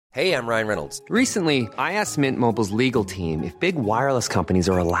Hey, I'm Ryan Reynolds. Recently, I asked Mint Mobile's legal team if big wireless companies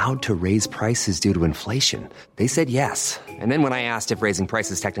are allowed to raise prices due to inflation. They said yes. And then when I asked if raising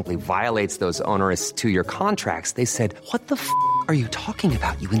prices technically violates those onerous two-year contracts, they said, "What the f*** are you talking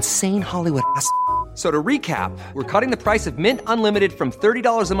about, you insane Hollywood ass?" So to recap, we're cutting the price of Mint Unlimited from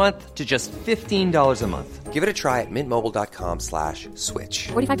 $30 a month to just $15 a month. Give it a try at mintmobile.com/switch.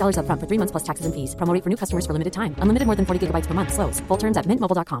 $45 up front for 3 months plus taxes and fees. Promo rate for new customers for limited time. Unlimited more than 40 gigabytes per month. Slows full terms at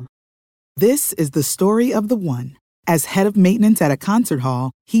mintmobile.com. This is the story of the one. As head of maintenance at a concert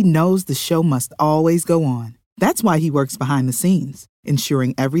hall, he knows the show must always go on. That's why he works behind the scenes,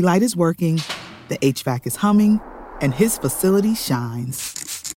 ensuring every light is working, the HVAC is humming, and his facility shines.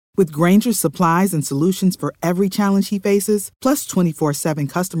 With Grainger's supplies and solutions for every challenge he faces, plus 24/7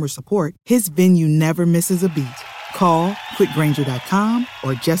 customer support, his venue never misses a beat. Call quickgrainger.com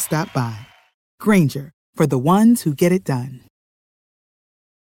or just stop by. Grainger, for the ones who get it done.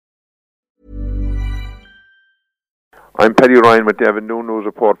 I'm Paddy Ryan with the Avondale News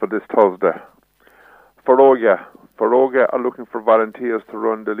Report for this Thursday. Foróige are looking for volunteers to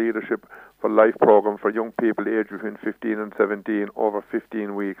run the Leadership for Life programme for young people aged between 15 and 17 over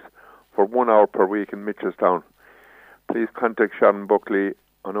 15 weeks for 1 hour per week in Mitchelstown. Please contact Sharon Buckley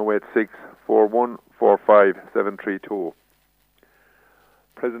on 086 4145 732.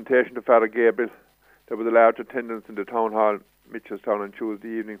 Presentation to Father Gabriel. There was a large attendance in the Town Hall, Mitchelstown, on Tuesday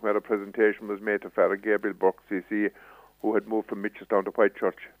evening, where a presentation was made to Father Gabriel Burke CC, who had moved from Mitchelstown to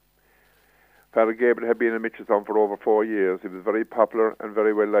Whitechurch. Father Gabriel had been in Mitchelstown for over 4 years. He was very popular and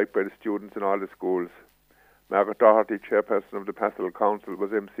very well liked by the students in all the schools. Margaret Doherty, chairperson of the Pastoral Council,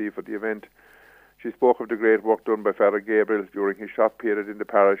 was MC for the event. She spoke of the great work done by Father Gabriel during his short period in the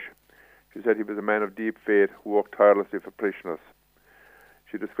parish. She said he was a man of deep faith who worked tirelessly for parishioners.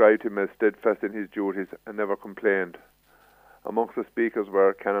 She described him as steadfast in his duties and never complained. Amongst the speakers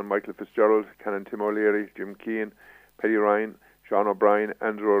were Canon Michael Fitzgerald, Canon Tim O'Leary, Jim Keane, Paddy Ryan, Sean O'Brien,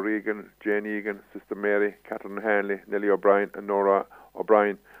 Andrew O'Regan, Jane Egan, Sister Mary, Catherine Hanley, Nellie O'Brien and Nora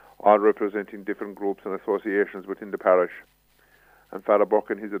O'Brien, all representing different groups and associations within the parish. And Father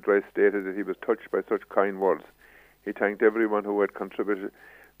Burke in his address stated that he was touched by such kind words. He thanked everyone who had contributed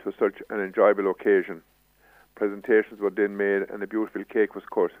to such an enjoyable occasion. Presentations were then made and a beautiful cake was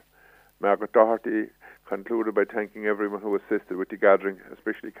cut. Margaret Doherty concluded by thanking everyone who assisted with the gathering,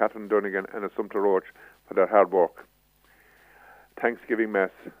 especially Catherine Dunnigan and Assumpta Roach for their hard work. Thanksgiving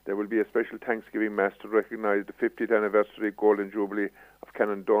Mass. There will be a special Thanksgiving Mass to recognise the 50th anniversary Golden Jubilee of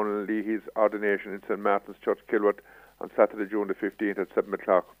Canon Donald Leahy's ordination in St Martin's Church, Kilworth, on Saturday, June the 15th at 7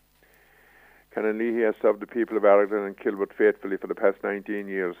 o'clock. Canon Leahy has served the people of Aragon and Kilworth faithfully for the past 19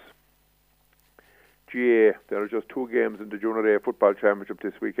 years. GA, there are just 2 games in the Junior A Football Championship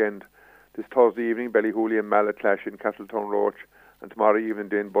this weekend. This Thursday evening, Ballyhooly and Mallet clash in Castletown Roach, and tomorrow evening,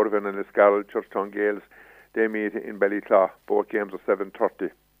 Burvin and Liscarroll, Churchtown Gales, they meet in Ballyclaw. Both games are 7:30.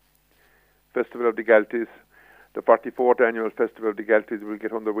 Festival of the Galties. The 44th annual Festival of the Galties will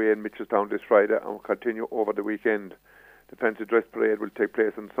get underway in Mitchelstown this Friday and will continue over the weekend. The fancy dress parade will take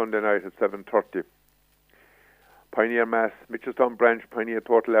place on Sunday night at 7:30. Pioneer Mass. Mitchelstown Branch Pioneer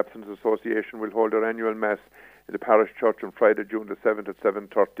Total Absence Association will hold their annual Mass in the parish church on Friday, June the 7th at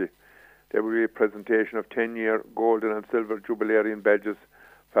 7:30. There will be a presentation of 10-year golden and silver jubilarian badges,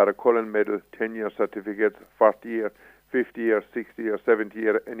 Father Cullen Medal, 10-year certificates, 40-year, 50-year, 60-year,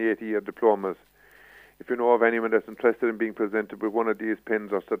 70-year and 80-year diplomas. If you know of anyone that's interested in being presented with one of these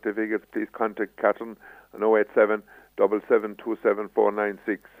pins or certificates, please contact Catherine on 087 7727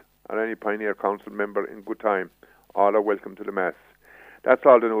 496 or any Pioneer Council member in good time. All are welcome to the Mass. That's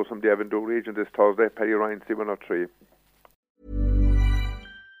all the news from the Avondale region this Thursday. Paddy Ryan, C103.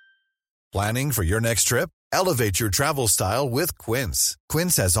 Planning for your next trip? Elevate your travel style with Quince.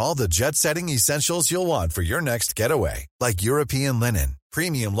 Quince has all the jet-setting essentials you'll want for your next getaway, like European linen,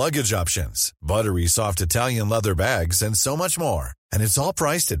 premium luggage options, buttery soft Italian leather bags, and so much more. And it's all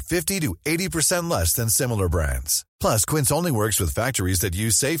priced at 50 to 80% less than similar brands. Plus, Quince only works with factories that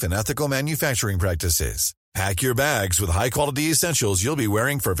use safe and ethical manufacturing practices. Pack your bags with high-quality essentials you'll be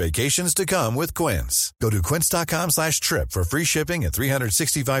wearing for vacations to come with Quince. Go to quince.com/trip for free shipping and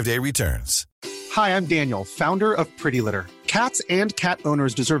 365-day returns. Hi, I'm Daniel, founder of Pretty Litter. Cats and cat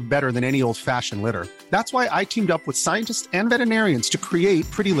owners deserve better than any old-fashioned litter. That's why I teamed up with scientists and veterinarians to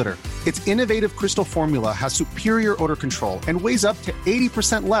create Pretty Litter. Its innovative crystal formula has superior odor control and weighs up to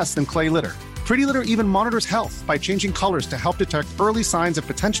 80% less than clay litter. Pretty Litter even monitors health by changing colors to help detect early signs of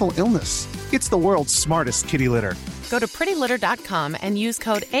potential illness. It's the world's smartest kitty litter. Go to prettylitter.com and use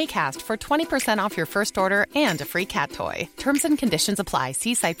code ACAST for 20% off your first order and a free cat toy. Terms and conditions apply.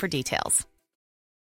 See site for details.